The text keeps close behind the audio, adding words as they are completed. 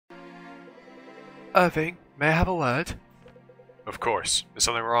Irving, may I have a word? Of course. Is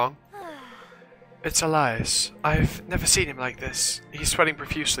something wrong? It's Elias. I've never seen him like this. He's sweating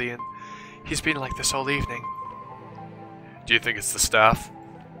profusely and he's been like this all evening. Do you think it's the staff?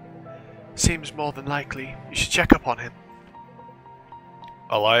 Seems more than likely. You should check up on him.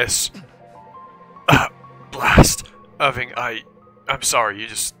 Elias? Blast! Irving, I'm sorry, you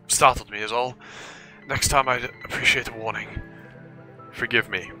just startled me is all. Next time I'd appreciate a warning. Forgive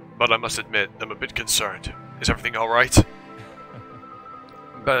me, but I must admit I'm a bit concerned. Is everything alright?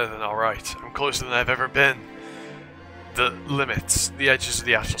 Better than alright. I'm closer than I've ever been. The limits, the edges of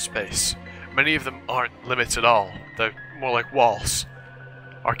the astral space. Many of them aren't limits at all. They're more like walls.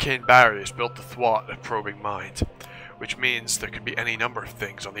 Arcane barriers built to thwart a probing mind, which means there could be any number of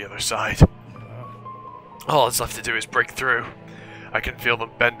things on the other side. All that's left to do is break through. I can feel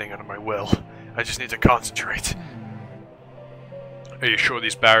them bending under my will. I just need to concentrate. Are you sure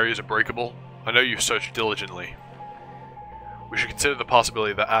these barriers are breakable? I know you've searched diligently. We should consider the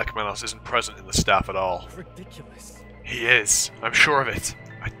possibility that Akmanos isn't present in the staff at all. Ridiculous. He is. I'm sure of it.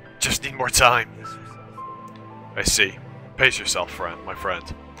 I just need more time. I see. Pace yourself, my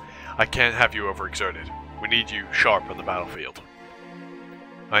friend. I can't have you overexerted. We need you sharp on the battlefield.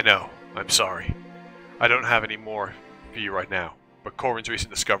 I know. I'm sorry. I don't have any more for you right now, but Corwin's recent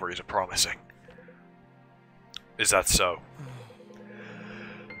discoveries are promising. Is that so?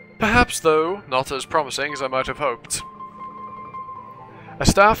 Perhaps, though, not as promising as I might have hoped. A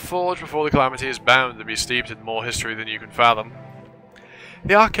staff forged before the calamity is bound to be steeped in more history than you can fathom.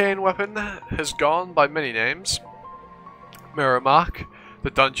 The arcane weapon has gone by many names. Mirrormark, the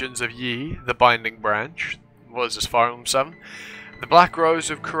Dungeons of Yi, the Binding Branch, was as Fire Emblem 7, the Black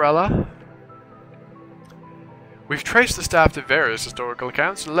Rose of Corella. We've traced the staff to various historical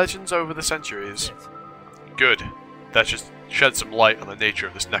accounts and legends over the centuries. Good. That should shed some light on the nature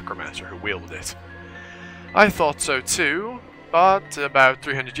of this necromancer who wielded it. I thought so too, but about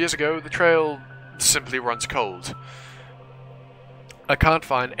 300 years ago, the trail simply runs cold. I can't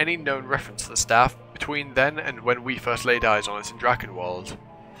find any known reference to the staff between then and when we first laid eyes on it in Drakenwald.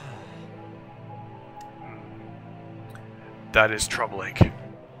 That is troubling.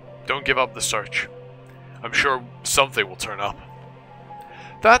 Don't give up the search. I'm sure something will turn up.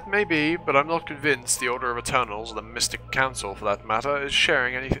 That may be, but I'm not convinced the Order of Eternals, the Mystic Council for that matter, is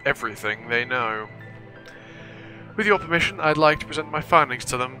sharing everything they know. With your permission, I'd like to present my findings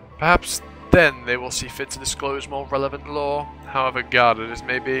to them. Perhaps then they will see fit to disclose more relevant lore, however guarded it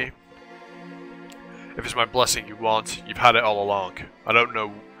may be. If it's my blessing you want, you've had it all along. I don't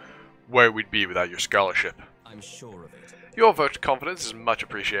know where we'd be without your scholarship. I'm sure of it. Your vote of confidence is much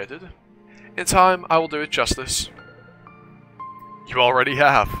appreciated. In time, I will do it justice. You already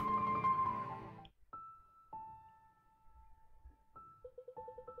have.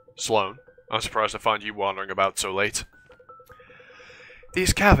 Sloane, I'm surprised to find you wandering about so late.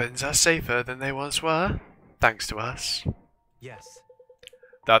 These caverns are safer than they once were, thanks to us. Yes.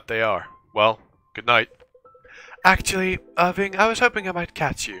 That they are. Well, good night. Actually, Irving, I was hoping I might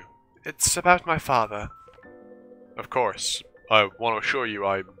catch you. It's about my father. Of course. I want to assure you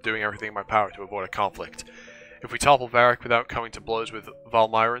I'm doing everything in my power to avoid a conflict. If we topple Varric without coming to blows with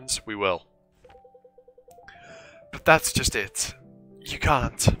Valmyrans, we will. But that's just it. You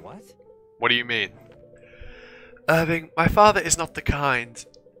can't. What? What do you mean? Irving, my father is not the kind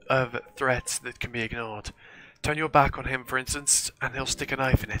of threat that can be ignored. Turn your back on him, for instance, and he'll stick a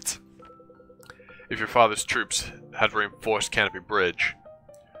knife in it. If your father's troops had reinforced Canopy Bridge,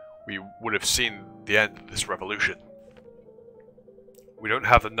 we would have seen the end of this revolution. We don't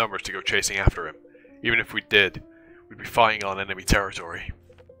have the numbers to go chasing after him. Even if we did, we'd be fighting on enemy territory.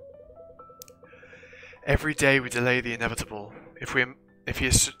 Every day we delay the inevitable. If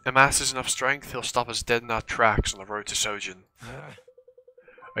he amasses enough strength, he'll stop us dead in our tracks on the road to Sojin.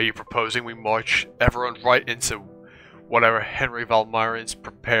 Are you proposing we march everyone right into whatever Henry Valmyrans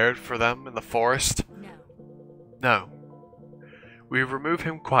prepared for them in the forest? No. No. We remove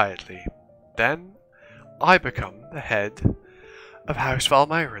him quietly. Then, I become the head of House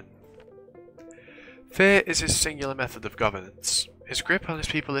Valmyran. Fear is his singular method of governance. His grip on his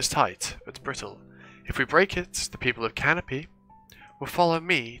people is tight, but brittle. If we break it, the people of Canopy will follow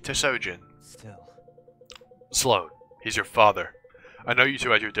me to Sojin. Still. Sloane, he's your father. I know you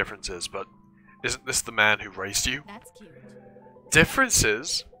two had your differences, but isn't this the man who raised you? That's cute.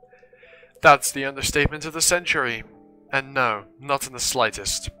 Differences? That's the understatement of the century. And no, not in the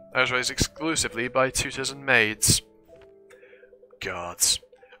slightest. I was raised exclusively by tutors and maids. Gods,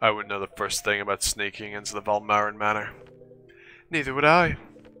 I wouldn't know the first thing about sneaking into the Valmyran manor. Neither would I.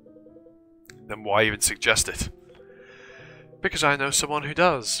 Then why even suggest it? Because I know someone who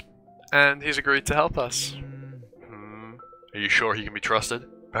does. and he's agreed to help us. Are you sure he can be trusted?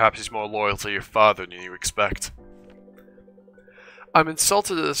 Perhaps he's more loyal to your father than you expect. I'm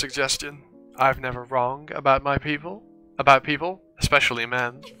insulted at the suggestion. I've never wronged about people, especially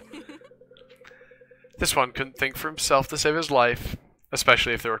men. This one couldn't think for himself to save his life,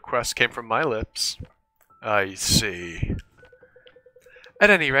 especially if the request came from my lips. I see. At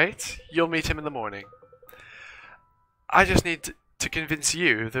any rate, you'll meet him in the morning. I just need to convince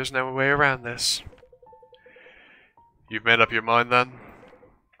you there's no way around this. You've made up your mind then?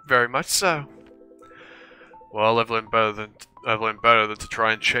 Very much so. Well, I've learned better than to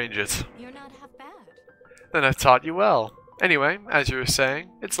try and change it. You're not half bad. Then I've taught you well. Anyway, as you were saying,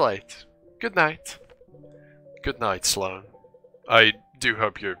 it's late. Good night. Good night, Sloane. I do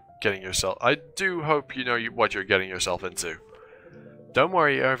hope you know what you're getting yourself into. Don't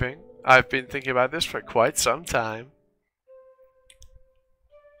worry, Irving. I've been thinking about this for quite some time.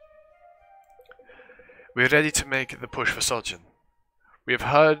 We're ready to make the push for Sojin. We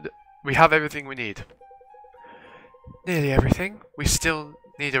have everything we need. Nearly everything. We still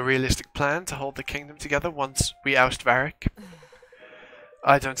need a realistic plan to hold the kingdom together once we oust Varric.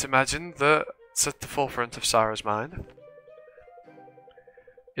 I don't imagine that's at the forefront of Sarah's mind.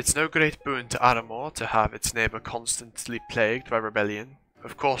 It's no great boon to Aramor to have its neighbour constantly plagued by rebellion.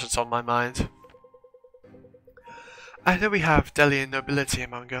 Of course it's on my mind. I know we have Delian nobility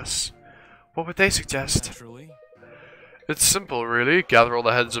among us. What would they suggest? Naturally. It's simple, really. Gather all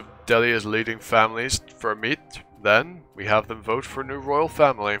the heads of Delia's leading families for a meet. Then, we have them vote for a new royal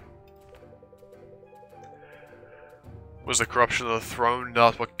family. Was the corruption of the throne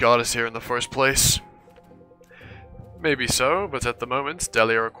not what got us here in the first place? Maybe so, but at the moment,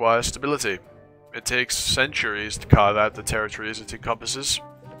 Delia requires stability. It takes centuries to carve out the territories it encompasses.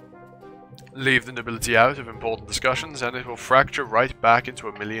 Leave the nobility out of important discussions, and it will fracture right back into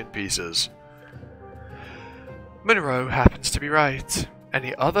a million pieces. Monroe happens to be right.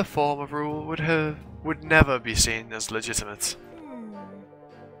 Any other form of rule would never be seen as legitimate.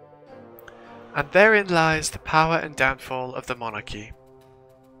 And therein lies the power and downfall of the monarchy.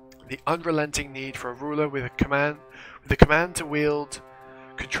 The unrelenting need for a ruler with the command to wield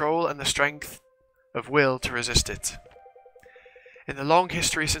control and the strength of will to resist it. In the long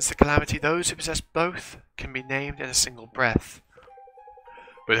history since the calamity, those who possess both can be named in a single breath.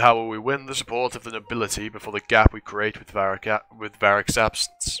 But how will we win the support of the nobility before the gap we create with Varric's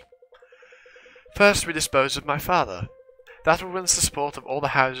absence? First we dispose of my father. That will win the support of all the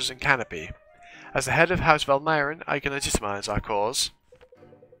houses in Canopy. As the head of House Valmyron, I can legitimize our cause.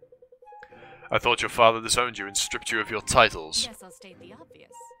 I thought your father disowned you and stripped you of your titles. Yes, I'll state the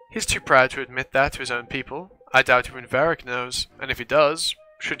obvious. He's too proud to admit that to his own people. I doubt even Varric knows, and if he does,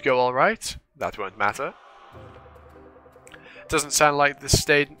 should go alright, that won't matter. Doesn't sound like that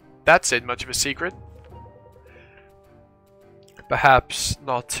stayed much of a secret. Perhaps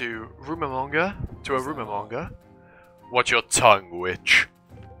not to a rumourmonger. Watch your tongue, witch.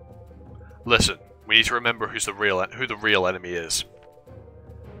 Listen, we need to remember who the real enemy is.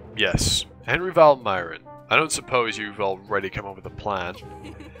 Yes, Henry Valmyron. I don't suppose you've already come up with a plan.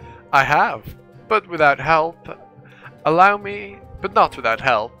 I have, but without help. Not without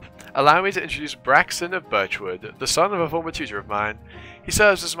help. Allow me to introduce Braxton of Birchwood, the son of a former tutor of mine. He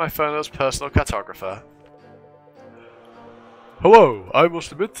serves as my Furno's personal cartographer. Hello, I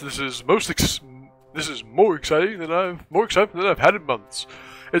must admit this is more exciting than I've had in months.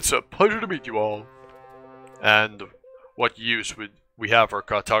 It's a pleasure to meet you all. And what use would we have for a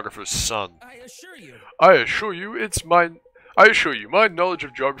cartographer's son? I assure you, my knowledge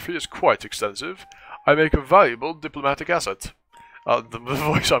of geography is quite extensive. I make a valuable diplomatic asset. The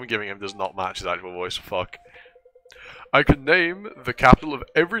voice I'm giving him does not match his actual voice, fuck. I can name the capital of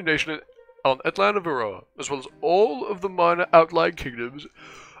every nation on Atlanta Varroa, as well as all of the minor outlying kingdoms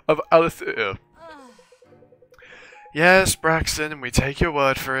of Alethea. Yes, Braxton, and we take your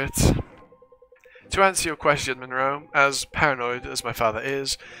word for it. To answer your question, Monroe, as paranoid as my father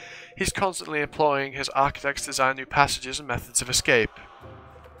is, he's constantly employing his architects to design new passages and methods of escape.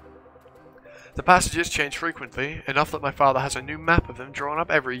 The passages change frequently, enough that my father has a new map of them drawn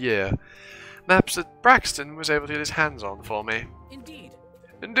up every year. Maps that Braxton was able to get his hands on for me.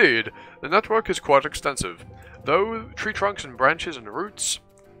 Indeed, the network is quite extensive, though tree trunks and branches and roots.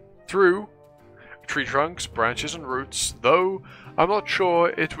 Though I'm not sure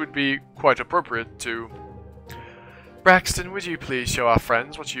it would be quite appropriate to. Braxton, would you please show our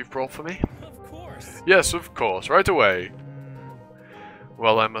friends what you've brought for me? Of course. Yes, of course, right away.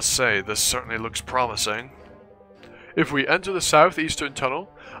 Well, I must say, this certainly looks promising. If we enter the southeastern tunnel,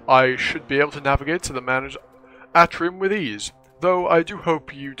 I should be able to navigate to the manor's atrium with ease. though I do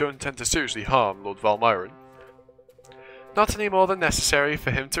hope you don't intend to seriously harm Lord Valmyron. Not any more than necessary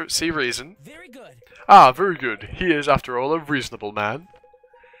for him to see reason. Very good. Ah, very good. He is, after all, a reasonable man.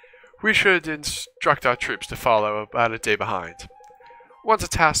 We should instruct our troops to follow about a day behind. Once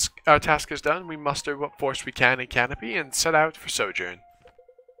our task is done, we muster what force we can in Canopy and set out for Sojourn.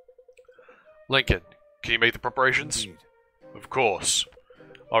 Lincoln, can you make the preparations? Indeed. Of course.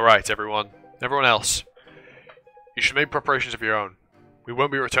 Alright, everyone. Everyone else. You should make preparations of your own. We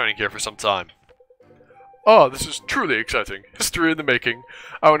won't be returning here for some time. Ah, this is truly exciting. History in the making.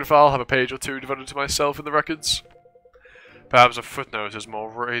 I wonder if I'll have a page or two devoted to myself in the records. Perhaps a footnote is more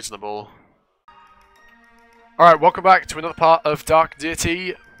reasonable. Alright, welcome back to another part of Dark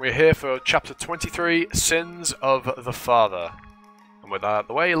Deity. We're here for Chapter 23, Sins of the Father. And with that out of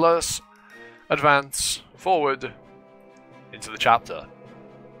the way, let us advance forward into the chapter.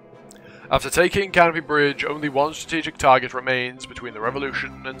 After taking Canopy Bridge, only one strategic target remains between the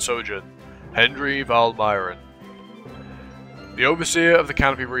Revolution and Sojourn. Henry Valmyron. The overseer of the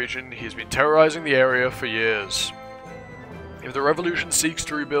Canopy region, he has been terrorizing the area for years. If the Revolution seeks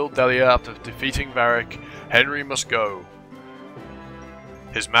to rebuild Delia after defeating Varric, Henry must go.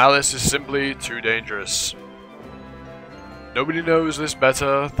 His malice is simply too dangerous. Nobody knows this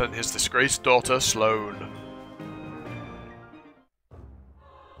better than his disgraced daughter, Sloane.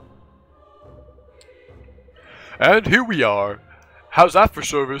 And here we are. How's that for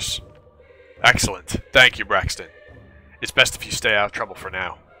service? Excellent. Thank you, Braxton. It's best if you stay out of trouble for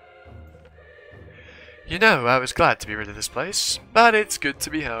now. You know, I was glad to be rid of this place, but it's good to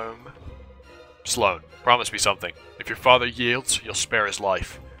be home. Sloane, promise me something. If your father yields, you'll spare his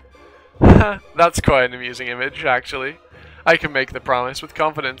life. That's quite an amusing image, actually. I can make the promise with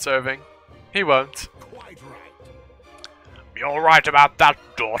confidence, Irving. He won't. Quite right. You're right about that,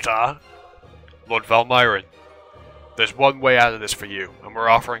 daughter. Lord Valmyron, there's one way out of this for you, and we're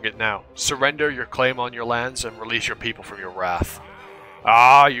offering it now. Surrender your claim on your lands and release your people from your wrath.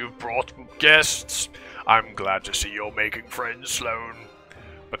 Ah, you've brought guests. I'm glad to see you're making friends, Sloane.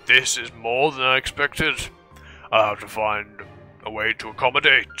 But this is more than I expected. I'll have to find a way to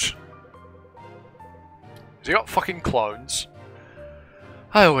accommodate. Has he got fucking clones?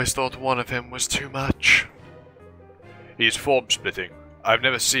 I always thought one of him was too much. He's form splitting. I've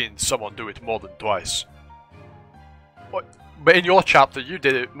never seen someone do it more than twice. What? But in your chapter, you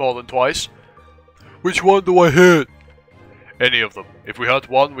did it more than twice. Which one do I hurt? Any of them. If we hurt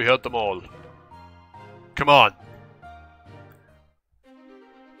one, we hurt them all. Come on.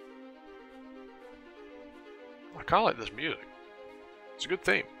 I kind of like this music. It's a good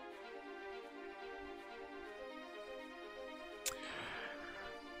theme.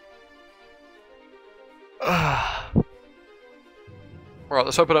 Right,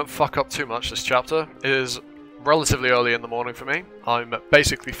 let's hope I don't fuck up too much this chapter. It is relatively early in the morning for me. I'm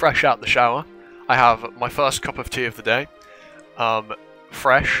basically fresh out the shower. I have my first cup of tea of the day.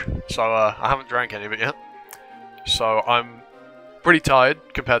 Fresh, so I haven't drank any of it yet. So I'm pretty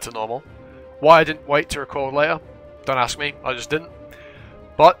tired compared to normal. Why I didn't wait to record later, don't ask me, I just didn't.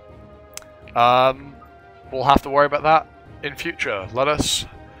 But, we'll have to worry about that in future. Let us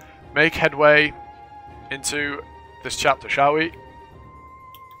make headway into this chapter, shall we?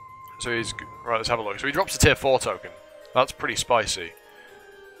 So he's... Right, let's have a look. So he drops a tier 4 token. That's pretty spicy.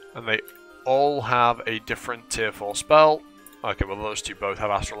 And they all have a different tier 4 spell. Okay, well those two both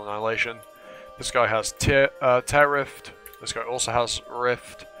have Astral Annihilation. This guy has Tear Rift. This guy also has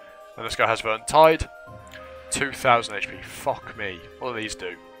Rift. And this guy has Vern Tide. 2000 HP. Fuck me. What do these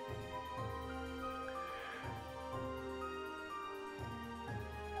do?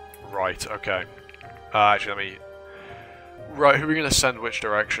 Right, okay. Actually, let me... Right, who are we going to send which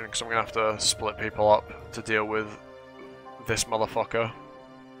direction? Because I'm going to have to split people up to deal with this motherfucker.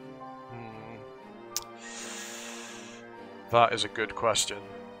 That is a good question.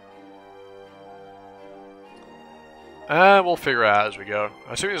 We'll figure it out as we go.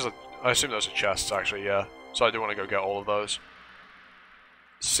 I assume those are chests, actually, yeah. So I do want to go get all of those.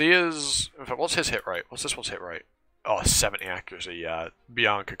 Sears... In fact, what's his hit rate? What's this one's hit rate? Oh, 70 accuracy, yeah.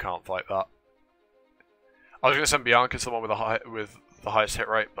 Bianca can't fight that. I was going to send Bianca to the one with the highest hit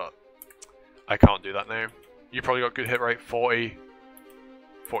rate, but I can't do that now. You probably got good hit rate, 40,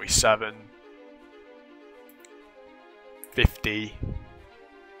 47, 50.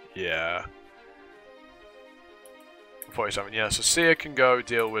 Yeah. 47, yeah. So Seer can go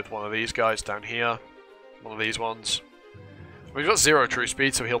deal with one of these guys down here. One of these ones. We've got 0 true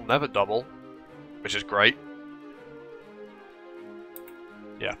speed, so he'll never double, which is great.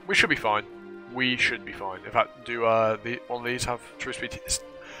 Yeah, we should be fine. We should be fine. In fact, do one of these have true speed?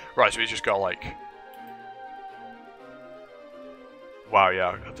 Right, so he's just got like... Wow,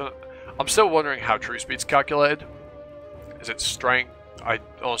 yeah. I'm still wondering how true speed's calculated. Is it strength? I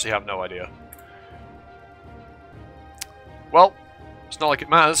honestly have no idea. Well, it's not like it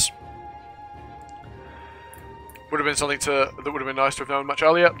matters. Would have been something that would have been nice to have known much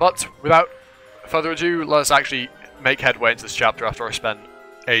earlier, but without further ado, let us actually make headway into this chapter after I spent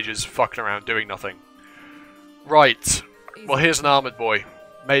ages fucking around doing nothing. Right. Well, here's an armoured boy.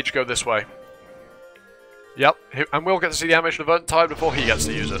 Mage, go this way. Yep, and we'll get to see the animation of Vertintide before he gets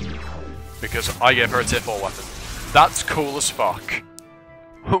to use it. Because I gave her a tier 4 weapon. That's cool as fuck.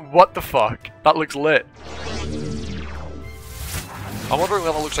 What the fuck? That looks lit. I'm wondering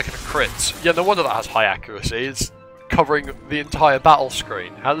what that looks like in a crit. Yeah, no wonder that has high accuracy. It's covering the entire battle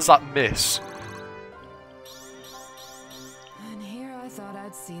screen. How does that miss? And here I thought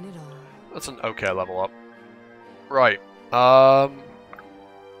I'd seen it all. That's an okay level up. Right.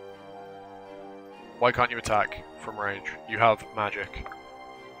 Why can't you attack from range? You have magic.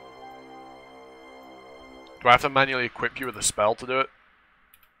 Do I have to manually equip you with a spell to do it?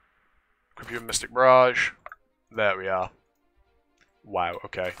 Equip you with Mystic Barrage. There we are. Wow,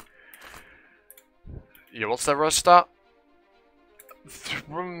 okay. Yeah, what's their rust stat? That's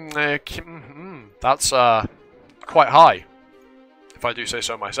quite high, if I do say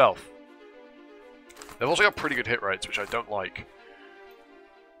so myself. They've also got pretty good hit rates, which I don't like.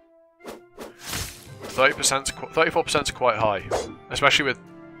 34% is quite high, especially with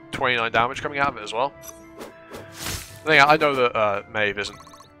 29 damage coming out of it as well. I know that Maeve isn't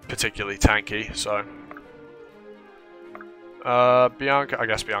particularly tanky, so Bianca. I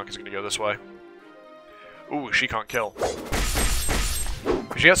guess Bianca's going to go this way. Ooh, she can't kill.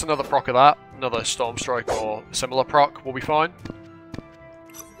 If she gets another proc of that, another Storm Strike or similar proc, we'll be fine.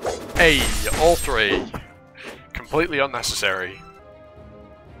 Hey, all three. Completely unnecessary.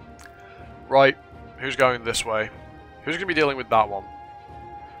 Right, who's going this way? Who's going to be dealing with that one?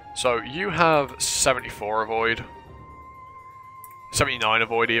 So, you have 74 avoid. 79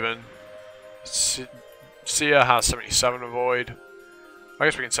 avoid even. Sia has 77 avoid. I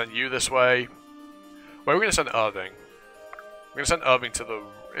guess we can send you this way. Where are we going to send Irving? We're going to send Irving to the...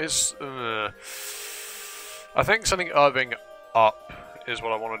 I think sending Irving up is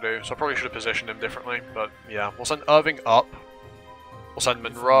what I want to do, so I probably should have positioned him differently, but yeah. We'll send Irving up. We'll send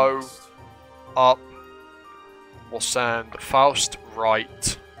Monroe up. We'll send Faust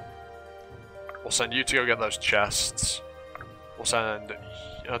right. We'll send you to go get those chests. We'll send...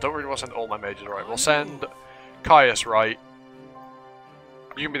 I don't really want to send all my mages right. We'll send Caius right.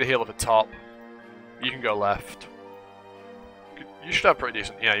 You can be the healer for top. You can go left. You should have pretty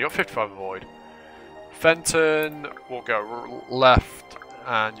decent... Yeah, you're 55 avoid. Fenton will go left,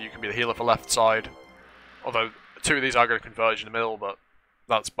 and you can be the healer for left side. Although, two of these are going to converge in the middle, but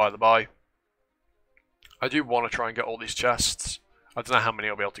that's by the by. I do want to try and get all these chests. I don't know how many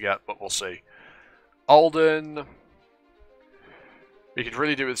I'll be able to get, but we'll see. Alden... We could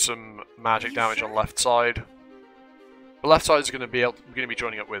really do with some magic damage on left side. The left side is going to be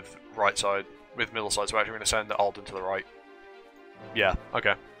joining up with right side, with middle side, so we're actually going to send Alden to the right. Yeah,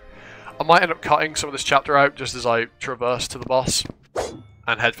 okay. I might end up cutting some of this chapter out just as I traverse to the boss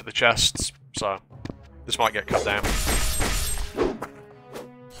and head for the chests, so this might get cut down.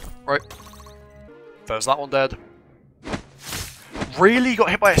 Right. There's that one dead. Really?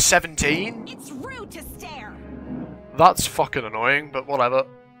 Got hit by a 17? It's rude to stare. That's fucking annoying, but whatever.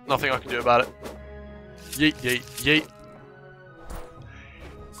 Nothing I can do about it. Yeet, yeet, yeet.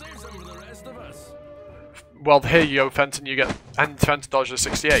 Save some for the rest of us. Well, here you go, Fenton. You get... And Fenton dodges a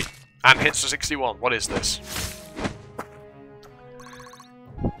 68. And hits a 61. What is this?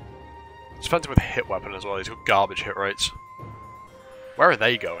 It's Fenton with a hit weapon as well. He's got garbage hit rates. Where are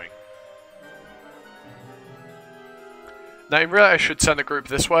they going? Now, in reality, I should send a group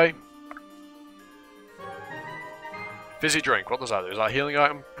this way. Fizzy drink, what does that do? Is that a healing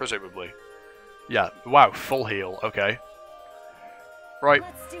item? Presumably. Yeah, wow, full heal, okay. Right.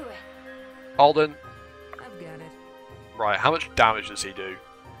 Let's do it. Alden. I've got it. Right, how much damage does he do?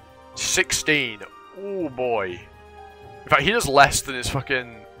 16. Oh boy. In fact, he does less than his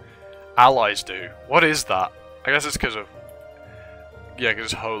fucking allies do. What is that? I guess it's because of... Yeah,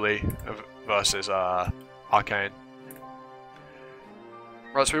 because it's Holy versus Arcane.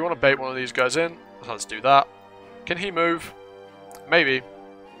 Right, so we want to bait one of these guys in. So let's do that. Can he move? Maybe.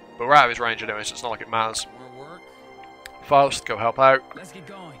 But we're out of his range anyway, so it's not like it matters. More work. Faust, go help out. Let's get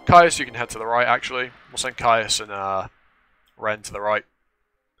going. Caius, you can head to the right, actually. We'll send Caius and Ren to the right.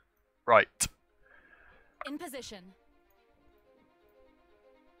 Right. In position.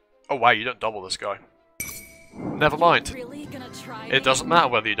 Oh wow, you don't double this guy. Never mind. Really gonna try It doesn't matter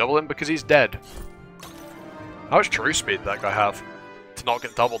whether you double him because he's dead. How much true speed did that guy have? to not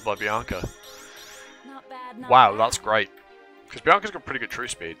get doubled by Bianca. Not bad, not Wow, bad. that's great. Because Bianca's got pretty good true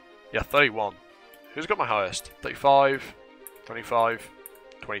speed. Yeah, 31. Who's got my highest? 35, 25,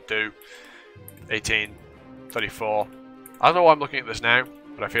 22, 18, 34. I don't know why I'm looking at this now,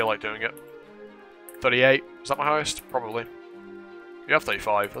 but I feel like doing it. 38. Is that my highest? Probably. You have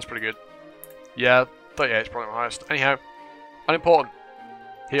 35. That's pretty good. Yeah, 38 is probably my highest. Anyhow, unimportant.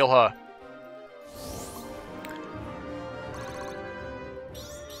 Heal her.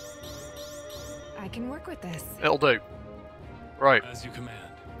 I can work with this. It'll do. Right. As you command.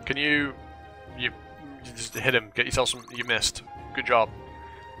 Can you just hit him? Get yourself some. You missed. Good job.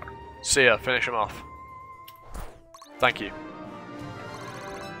 See ya. Finish him off. Thank you.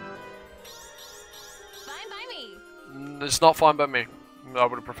 Fine by me. It's not fine by me. I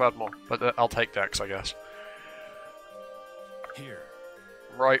would have preferred more, but I'll take Dex, I guess. Here.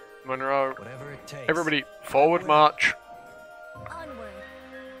 Right, Monroe. Whatever it takes. Everybody, forward march. Onward.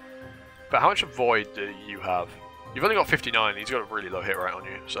 But how much of Void do you have? You've only got 59. He's got a really low hit rate on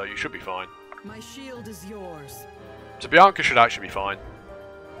you, so you should be fine. My shield is yours. So Bianca should actually be fine.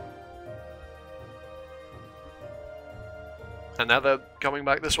 And now they're coming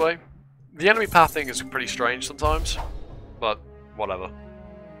back this way. The enemy pathing is pretty strange sometimes, but whatever.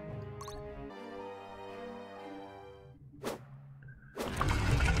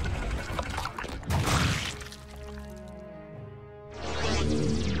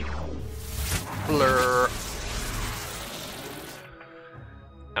 Blur.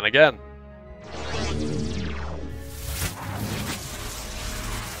 And again.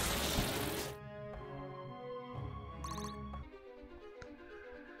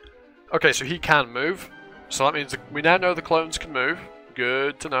 Okay, so he can move. So that means we now know the clones can move.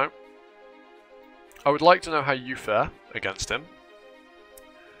 Good to know. I would like to know how you fare against him.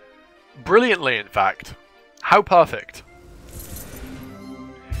 Brilliantly, in fact. How perfect.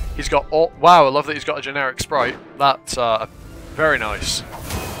 He's got all... Wow, I love that he's got a generic sprite. That's very nice.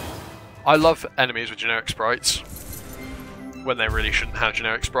 I love enemies with generic sprites. When they really shouldn't have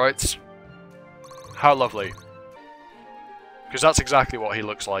generic sprites. How lovely. Because that's exactly what he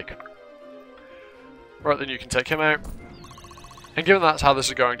looks like. Right, then you can take him out. And given that's how this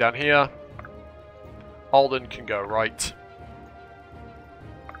is going down here, Alden can go right.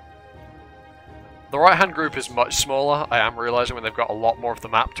 The right-hand group is much smaller. I am realising when they've got a lot more of the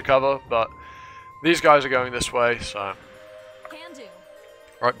map to cover, but these guys are going this way, so... Can do.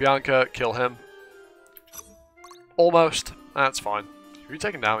 Right, Bianca, kill him. Almost. That's fine. If you're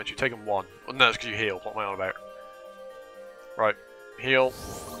taking damage, you're taking 1. Well, no, it's because you heal. What am I on about? Right, heal.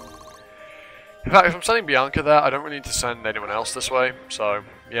 In fact, if I'm sending Bianca there, I don't really need to send anyone else this way, so,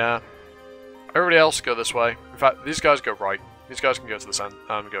 yeah. Everybody else go this way. In fact, these guys go right. These guys can go to the center,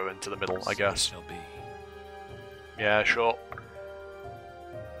 go into the middle, I guess. Shall be. Yeah, sure.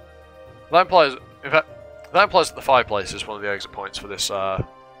 That implies, in fact, that implies that the fireplace is one of the exit points for this, one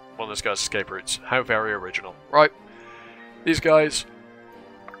of this guy's escape routes. How very original. Right. These guys.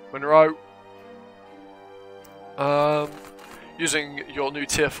 Monroe. Using your new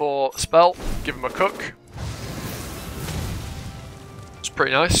tier 4 spell, give him a cook. It's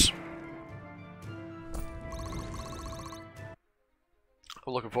pretty nice.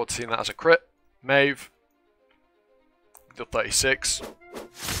 I'm looking forward to seeing that as a crit. Maeve. Deal 36.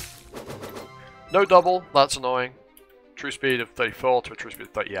 No double, that's annoying. True speed of 34 to a true speed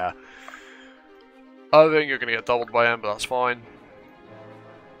of 30, yeah. I think you're going to get doubled by him, but that's fine.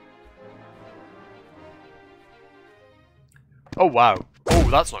 Oh wow. Oh,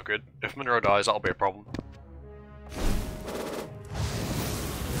 that's not good. If Monroe dies, that'll be a problem.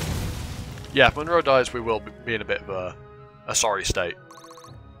 Yeah, if Monroe dies, we will be in a bit of a sorry state.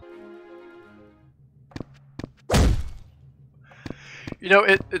 You know,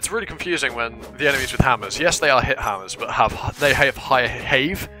 it's really confusing when the enemies with hammers, yes they are hit hammers, but they have higher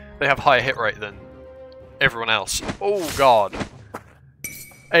higher hit rate than everyone else. Oh god.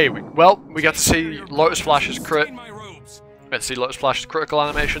 Hey, we get to see Lotus Flash's crit. Stain my robes. Let's see Lotus Flash's critical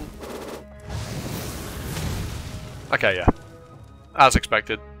animation. Okay, yeah. As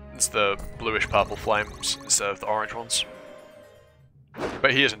expected, it's the bluish purple flames instead of the orange ones.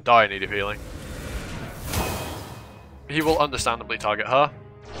 But he is in dire need of healing. He will understandably target her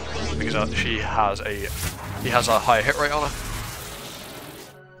because he has a higher hit rate on her.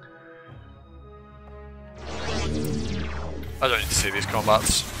 I don't need to see these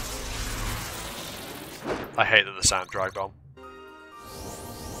combats. I hate that the sound dragged on.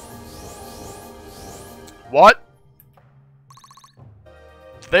 What?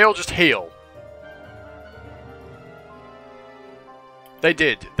 Did they all just heal? They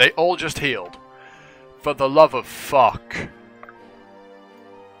did. They all just healed. For the love of fuck.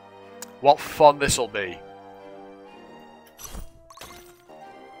 What fun this'll be.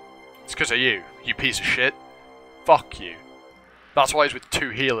 It's because of you, you piece of shit. Fuck you. That's why he's with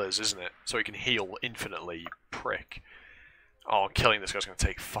 2 healers, isn't it? So he can heal infinitely, you prick. Oh, killing this guy's gonna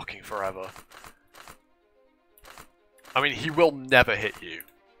take fucking forever. I mean, he will never hit you.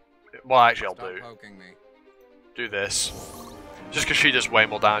 Well, actually, I'll do this. Just because she does way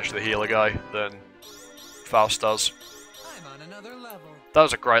more damage to the healer guy than Faust does. I'm on another level. That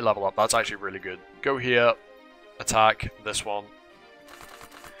was a great level up. That's actually really good. Go here. Attack this one.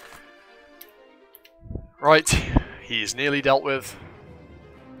 Right. He's nearly dealt with.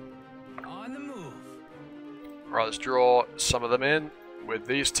 On the move. Right, let's draw some of them in with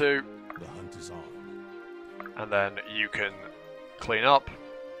these 2. The hunt is on. And then you can clean up.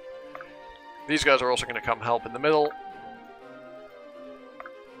 These guys are also going to come help in the middle.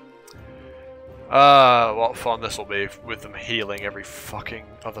 What fun this will be with them healing every fucking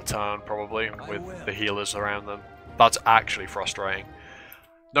other turn, probably, with the healers around them. That's actually frustrating.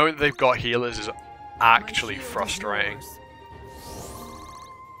 Knowing that they've got healers is actually frustrating.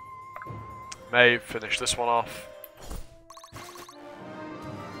 May finish this one off.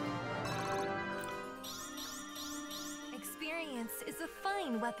 Experience is a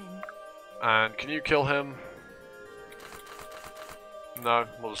fine weapon. And can you kill him? No,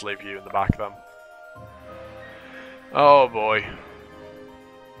 we'll just leave you in the back then. Oh boy.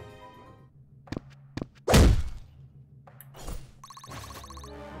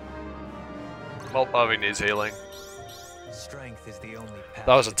 Well, Bobby needs healing. Strength is the only path.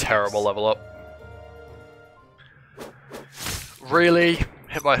 That was a terrible level up. Really?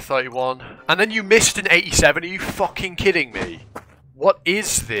 Hit by 31. And then you missed an 87? Are you fucking kidding me? What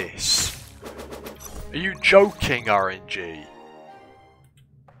is this? Are you joking, RNG?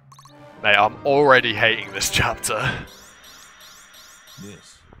 Mate, I'm already hating this chapter.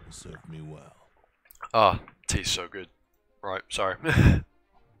 This will serve me well. Ah, tea's so good. Right, sorry.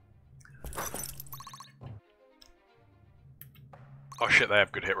 Oh shit, they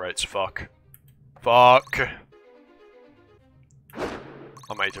have good hit rates. Fuck. Fuck.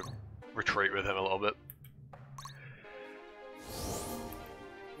 I made to retreat with him a little bit.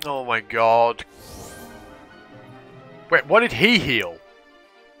 Oh my god. Wait, what did he heal?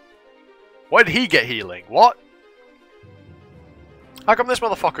 Why did he get healing? What? How come this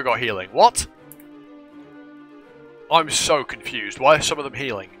motherfucker got healing? What? I'm so confused. Why are some of them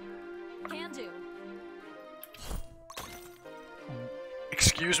healing? Can do.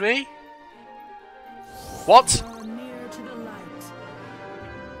 Excuse me? What? Draw near to the light.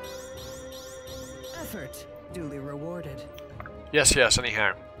 Effort duly rewarded. Yes, yes,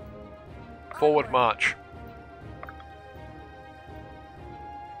 anyhow. Forward march.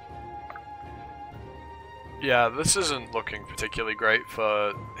 Yeah, this isn't looking particularly great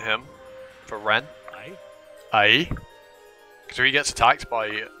for him. For Ren. Aye. Because he gets attacked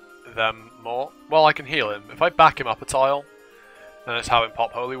by them more. Well, I can heal him. If I back him up a tile, and just have him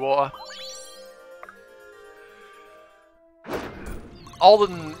pop holy water.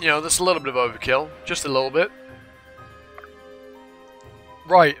 Alden, you know, there's a little bit of overkill. Just a little bit.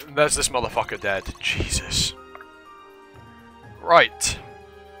 Right, there's this motherfucker dead. Jesus. Right.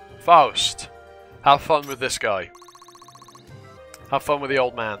 Faust. Have fun with this guy. Have fun with the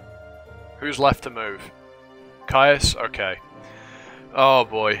old man. Who's left to move? Caius? Okay. Oh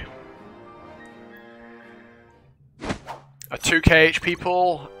boy. A 2k HP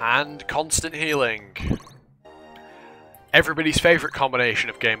pull and constant healing. Everybody's favourite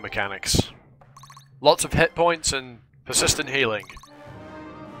combination of game mechanics. Lots of hit points and persistent healing.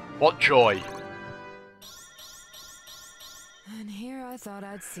 What joy. And here I thought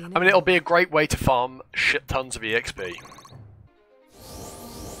I'd seen it. I mean, it'll be a great way to farm shit tons of EXP.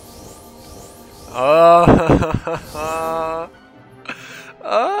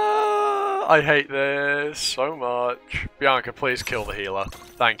 I hate this so much. Bianca, please kill the healer.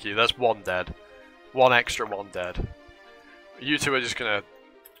 Thank you. There's one dead. One extra, one dead. You two are just gonna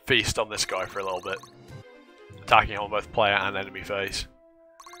feast on this guy for a little bit. Attacking on both player and enemy phase.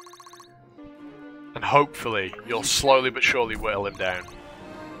 And hopefully, you'll slowly but surely whittle him down.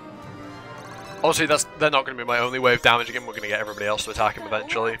 Obviously, they're not going to be my only way of damaging him. We're going to get everybody else to attack him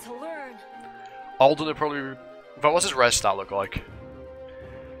eventually. Alden will probably... But what's his res stat look like?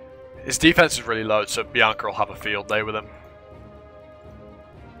 His defense is really low, so Bianca will have a field day with him.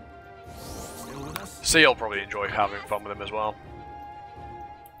 C will probably enjoy having fun with him as well.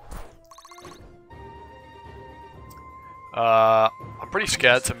 I'm pretty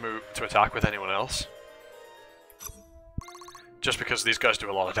scared to attack with anyone else. Just because these guys do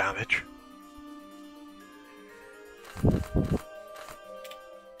a lot of damage.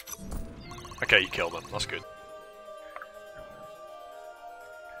 Okay, you killed him. That's good.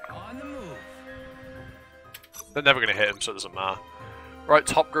 On the move. They're never going to hit him, so it doesn't matter. Right,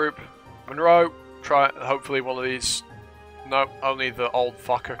 top group. Monroe, try it. Hopefully one of these... No, only the old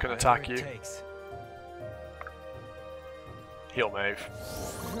fucker can attack you. Heal Maeve.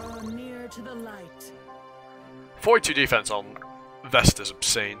 Draw near to the light. 42 defense on Vest is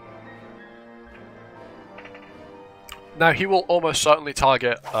obscene. Now, he will almost certainly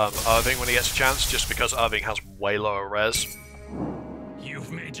target Irving when he gets a chance, just because Irving has way lower res.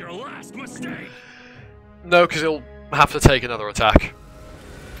 You've made your last mistake. No, because he'll have to take another attack.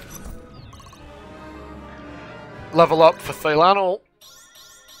 Level up for Thalanel.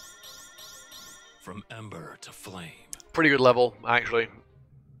 From ember to flame. Pretty good level, actually.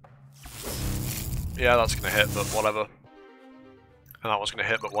 Yeah, that's going to hit, but whatever. And that one's going to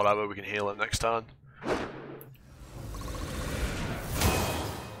hit, but whatever. We can heal him next turn.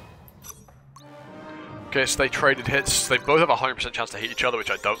 Okay, so they traded hits. They both have a 100% chance to hit each other,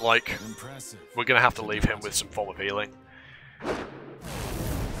 which I don't like. Impressive. We're going to have to leave him with some form of healing.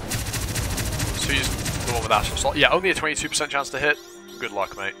 So he's the one with Astral Assault. Yeah, only a 22% chance to hit. Good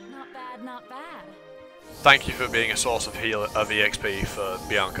luck, mate. Not bad, not bad. Thank you for being a source of EXP for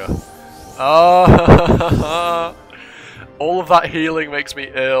Bianca. All of that healing makes me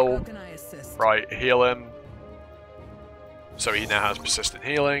How ill. can I assist? Right, heal him. So he now has persistent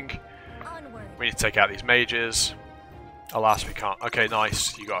healing. Onward. We need to take out these mages. Alas, we can't. Okay,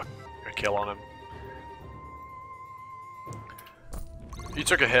 nice. You got a kill on him. You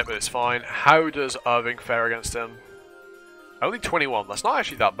took a hit, but it's fine. How does Irving fare against him? Only 21. That's not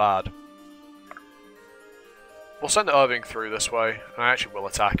actually that bad. We'll send Irving through this way, and I actually will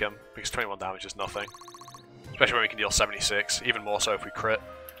attack him, because 21 damage is nothing. Especially when we can deal 76, even more so if we crit.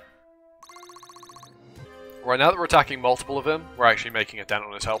 Right, now that we're attacking multiple of him, we're actually making a dent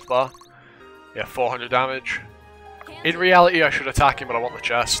on his health bar. Yeah, 400 damage. In reality, I should attack him, but I want the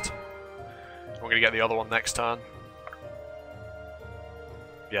chest. We're going to get the other one next turn.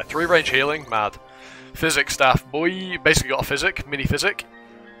 Yeah, 3 range healing, mad. Physic staff, boy. Basically got a physic, mini physic.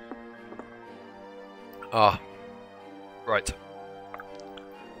 Ah. Right.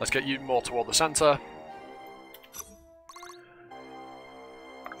 Let's get you more toward the center.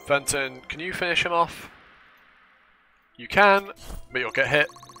 Fenton, can you finish him off? You can, but you'll get hit.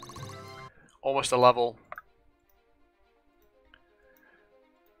 Almost a level.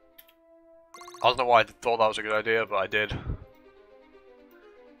 I don't know why I thought that was a good idea, but I did.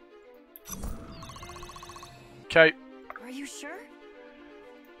 Okay. Are you sure?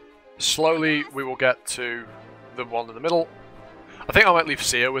 Slowly, we will get to the one in the middle. I think I might leave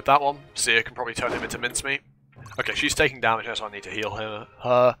Sia with that one. Sia can probably turn him into mincemeat. Okay, she's taking damage now, so I need to heal her.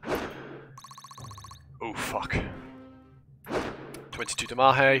 Oh, fuck. 22 to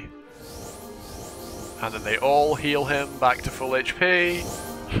Mahe. And then they all heal him back to full HP.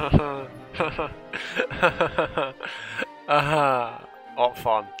 Oh,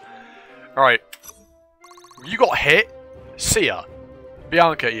 fun. Alright. You got hit? Sia.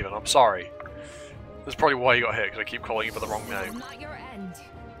 Bianca, even. I'm sorry. That's probably why you got hit, because I keep calling you by the wrong name. Not your end.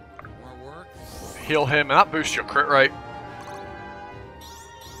 More work. Heal him, and that boosts your crit rate.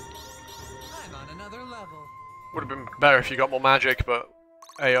 I'm on another level. Would have been better if you got more magic, but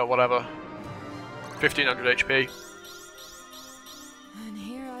hey, whatever. 1500 HP. And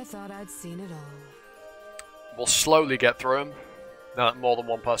here I thought I'd seen it all. We'll slowly get through him, now that more than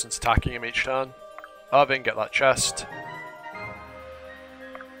one person's attacking him each turn. Irving, get that chest.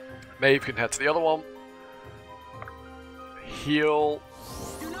 Maeve can head to the other one. Heal.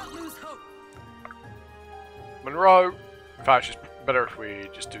 Do not lose hope. Monroe. In fact, it's better if we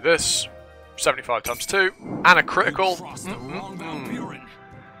just do this. 75 times 2. And a critical. Cross the wrong Valburin.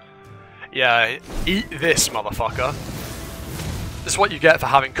 Yeah, eat this, motherfucker. This is what you get for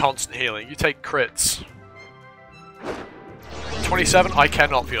having constant healing. You take crits. 27? I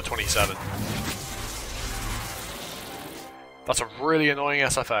cannot for your 27. That's a really annoying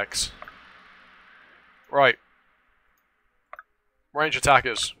SFX. Right. Range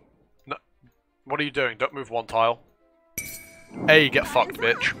attackers. No. What are you doing? Don't move one tile. A, get fucked,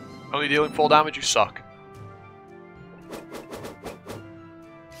 bitch. Only dealing 4 damage, you suck.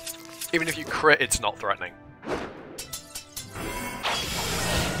 Even if you crit, it's not threatening.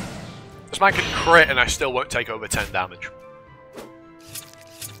 This man can crit and I still won't take over 10 damage.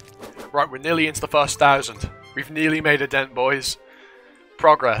 Right, we're nearly into the first 1,000. We've nearly made a dent, boys.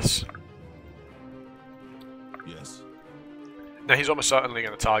 Progress. Yes. Now he's almost certainly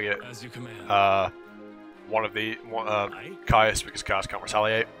going to target As you command. one of the Caius, because Caius can't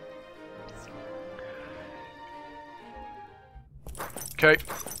retaliate. Okay.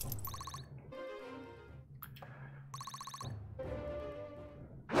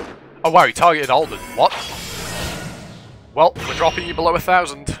 Oh wow, he targeted Alden. What? Well, we're dropping you below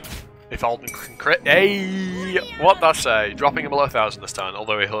 1,000. If Alden can crit. Hey! What'd that say? Dropping him below 1,000 this turn,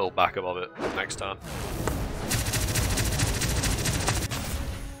 although he'll back above it next turn.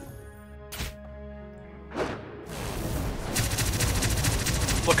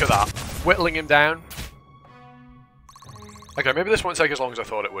 Look at that. Whittling him down. Okay, maybe this won't take as long as I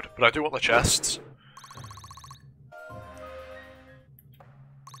thought it would, but I do want the chests.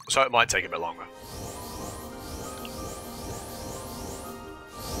 So it might take a bit longer.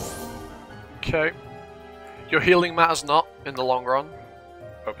 Okay. Your healing matters not in the long run.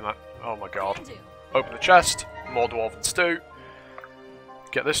 Open that. Oh my god. Open the chest. More dwarven stew.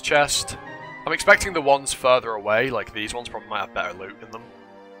 Get this chest. I'm expecting the ones further away, like these ones, probably might have better loot in them.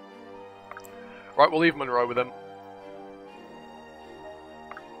 Right, we'll leave Monroe with him.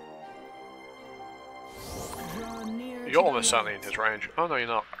 You're almost certainly in his range. Oh no, you're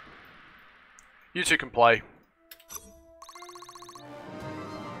not. You two can play.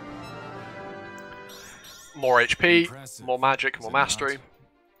 More HP, more magic, more mastery.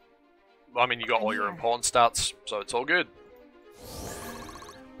 I mean, you got all your important stats, so it's all good.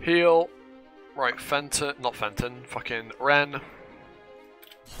 Heal. Right, Fenton, not Fenton, fucking Ren.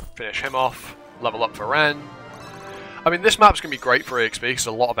 Finish him off. Level up for Ren. I mean, this map's going to be great for EXP because there's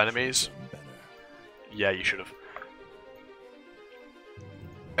a lot of enemies. Yeah, you should have.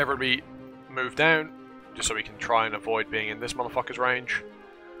 Everybody move down, just so we can try and avoid being in this motherfucker's range.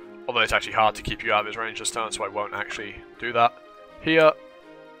 Although it's actually hard to keep you out of his range this turn, so I won't actually do that. Here.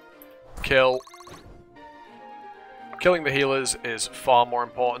 Kill. Killing the healers is far more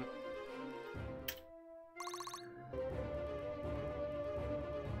important.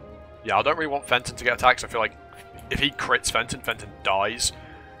 Yeah, I don't really want Fenton to get attacked, so I feel like if he crits Fenton, Fenton dies.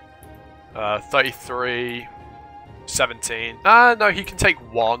 33... 17. No, he can take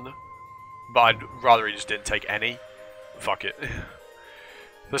one. But I'd rather he just didn't take any. Fuck it.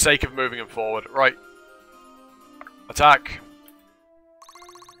 For the sake of moving him forward. Right. Attack.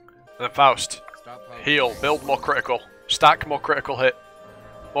 And then Faust. Heal. Build more critical. Stack more critical hit.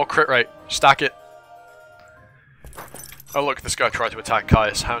 More crit rate. Stack it. Oh look, this guy tried to attack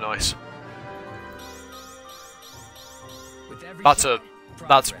Caius. How nice.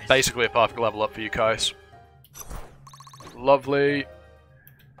 That's basically a perfect level up for you, Caius. Lovely.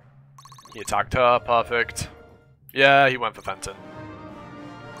 He attacked her, perfect. Yeah, he went for Fenton.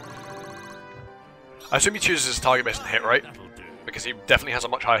 I assume he chooses his target based on hit rate, because he definitely has a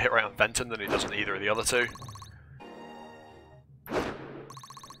much higher hit rate on Fenton than he does on either of the other two.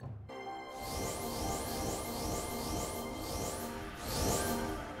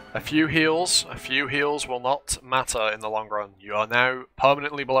 A few heals will not matter in the long run. You are now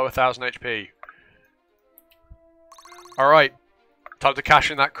permanently below 1,000 HP. Alright, time to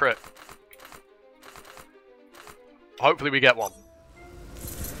cash in that crit. Hopefully we get one.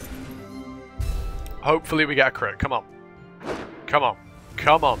 Hopefully we get a crit, come on. Come on,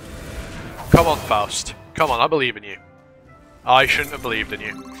 come on. Come on, Faust. Come on, I believe in you. I shouldn't have believed in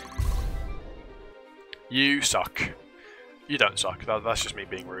you. You suck. You don't suck, that's just me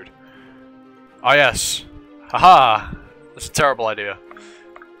being rude. Ah yes. Haha! That's a terrible idea.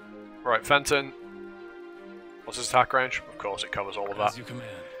 Right, Fenton. What's his attack range? Of course, it covers all of that. As you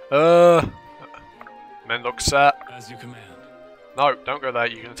command. Men look set. As you command. No, don't go there.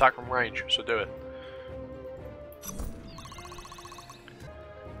 You can attack from range, so do it.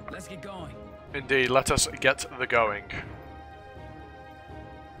 Let's get going. Indeed, let us get the going.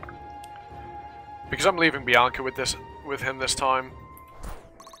 Because I'm leaving Bianca with him this time.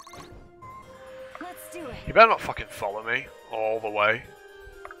 Let's do it. He better not fucking follow me all the way.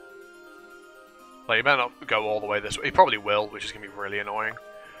 Like, he better not go all the way this way. He probably will, which is going to be really annoying.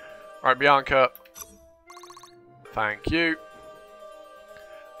 Alright, Bianca. Thank you.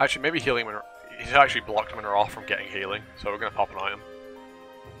 Actually, maybe healing when... He's actually blocked Minor off from getting healing, so we're going to pop an item.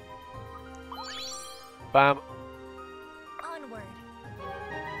 Bam. Onward.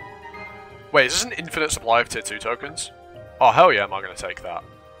 Wait, is this an infinite supply of tier 2 tokens? Oh, hell yeah, am I going to take that.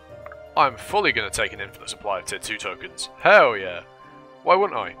 I'm fully going to take an infinite supply of tier 2 tokens. Hell yeah. Why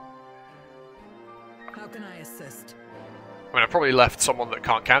wouldn't I? How can I assist? I mean, I probably left someone that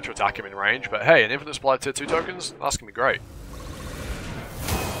can't counterattack him in range, but hey, an infinite supply of tier 2 tokens? That's going to be great.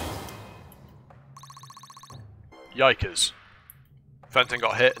 Yikers. Fenton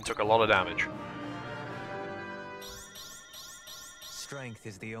got hit and took a lot of damage. Strength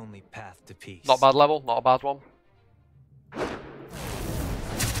is the only path to peace. Not bad level, not a bad one.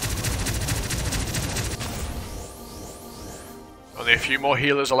 Only a few more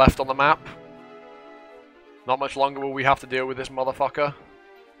healers are left on the map. Not much longer will we have to deal with this motherfucker.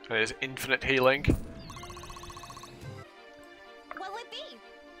 and his infinite healing. What'll it be?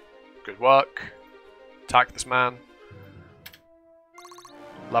 Good work. Attack this man.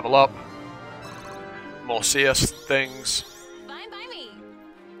 Level up. More CS things. Fine by me.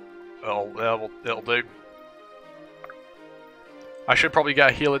 It'll do. I should probably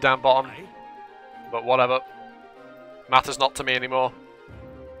get a healer down bottom, but whatever. Matters not to me anymore.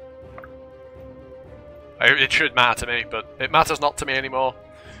 It should matter to me, but it matters not to me anymore.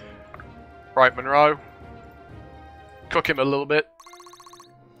 Right, Monroe. Cook him a little bit.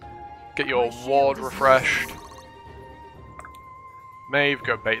 Get your ward refreshed. Maeve,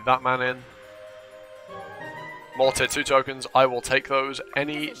 go bait that man in. More tier 2 tokens, I will take those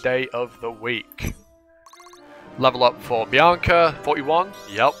any day of the week. Level up for Bianca, 41,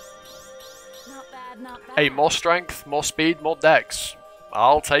 yep. Not bad, not bad. Hey, more strength, more speed, more dex.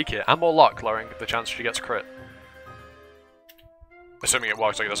 I'll take it. And more luck, lowering the chance she gets crit. Assuming it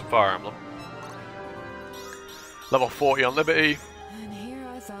works like it does in Fire Emblem. Level 40 on Liberty. And here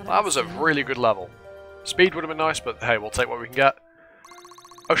I thought That was a really good level. Speed would have been nice, but hey, we'll take what we can get.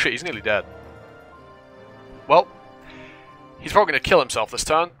 Oh shit, he's nearly dead. Well, he's probably going to kill himself this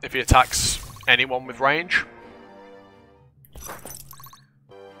turn if he attacks anyone with range.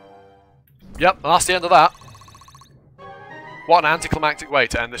 Yep, and that's the end of that. What an anticlimactic way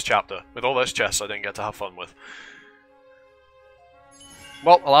to end this chapter, with all those chests I didn't get to have fun with.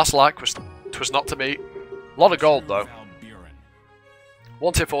 Well, alas alack, twas not to be. A lot of gold though.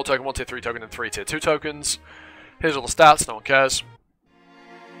 1 tier 4 token, 1 tier 3 token, and 3 tier 2 tokens. Here's all the stats, no one cares.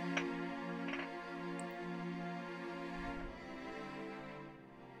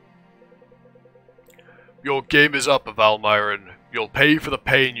 Your game is up, Valmyron. You'll pay for the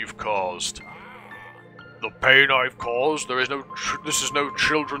pain you've caused. The pain I've caused? This is no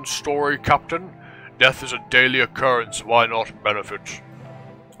children's story, Captain. Death is a daily occurrence, why not benefit?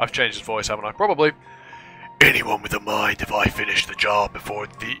 I've changed his voice, haven't I? Probably. Anyone with a mind if I finish the job before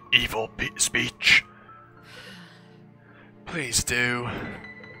the evil speech? Please do.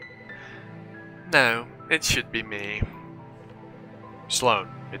 No, it should be me. Sloane,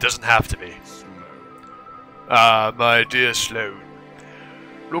 it doesn't have to be. Ah, my dear Sloane.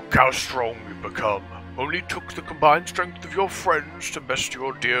 Look how strong you've become. Only took the combined strength of your friends to best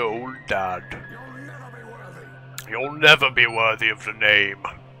your dear old dad. You'll never be worthy of the name.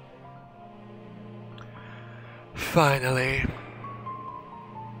 Finally.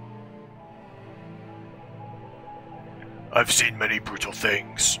 I've seen many brutal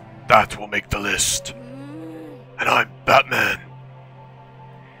things. That will make the list. And I'm Batman.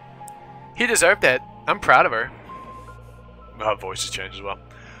 He deserved it. I'm proud of her. Her voice has changed as well.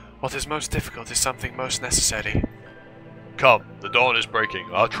 What is most difficult is something most necessary. Come, the dawn is breaking.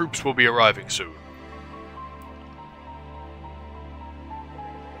 Our troops will be arriving soon.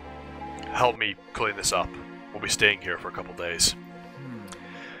 Help me clean this up. We'll be staying here for a couple days.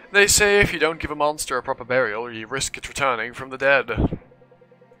 They say if you don't give a monster a proper burial, you risk it returning from the dead.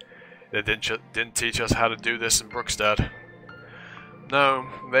 They didn't teach us how to do this in Brookstead. No,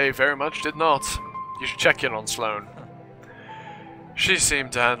 they very much did not. You should check in on Sloane. She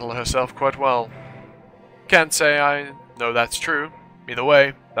seemed to handle herself quite well. Can't say I know that's true. Either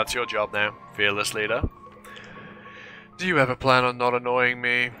way, that's your job now, fearless leader. Do you ever plan on not annoying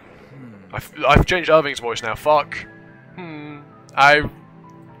me? I've changed Irving's voice now, fuck. I've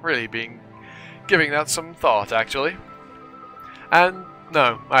really been giving that some thought, actually. And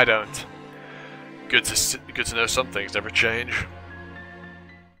no, I don't. Good to know some things never change.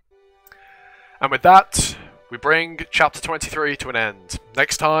 And with that, we bring Chapter 23 to an end.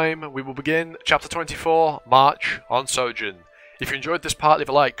 Next time, we will begin Chapter 24, March on Sojin. If you enjoyed this part, leave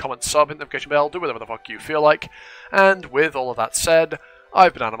a like, comment, sub, hit the notification bell, do whatever the fuck you feel like. And with all of that said,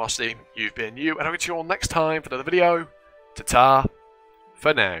 I've been Animosity, you've been you, and I'll get you all next time for another video. Ta-ta,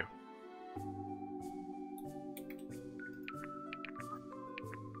 for now.